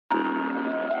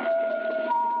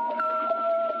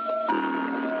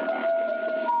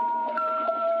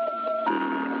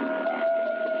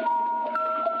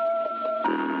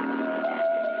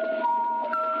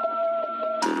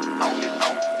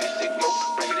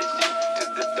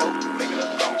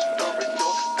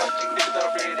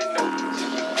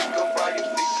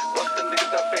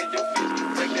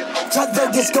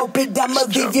load and scope it, I'ma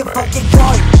leave you fucking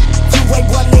gone. You ain't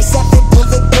 187,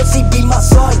 bullet pussy, be my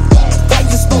son. Why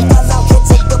you smoke that loud, can't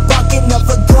take the fucking of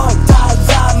a gun.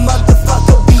 Die,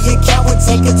 motherfucker, be a coward,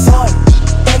 take a ton.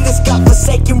 And this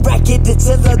godforsaken racket, it's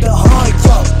ill of the heart,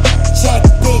 yo. Check,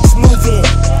 bitch, moving.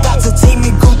 Got a team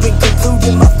and grouping,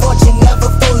 concluding my fortune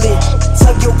never fully.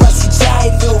 Tell your rusty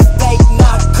giant, little fake,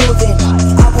 not coolin'.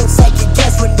 I won't second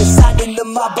guess when deciding the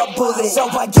mob I'm bullet. So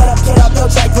I get up, no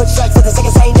track, put strikes for the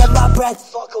second saying in my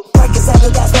breath. Break a sound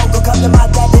of that smoke, gon' come to my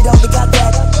dad, it only got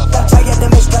that. I'm trying to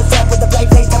miss concept with the blade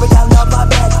blades tearing down on my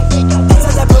man.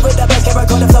 As I prove it, the best camera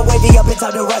gonna flow wavy up in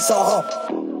time to rush, so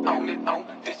home. On,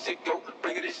 this shit go,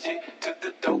 bringing this shit to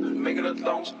the door, making a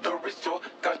long story.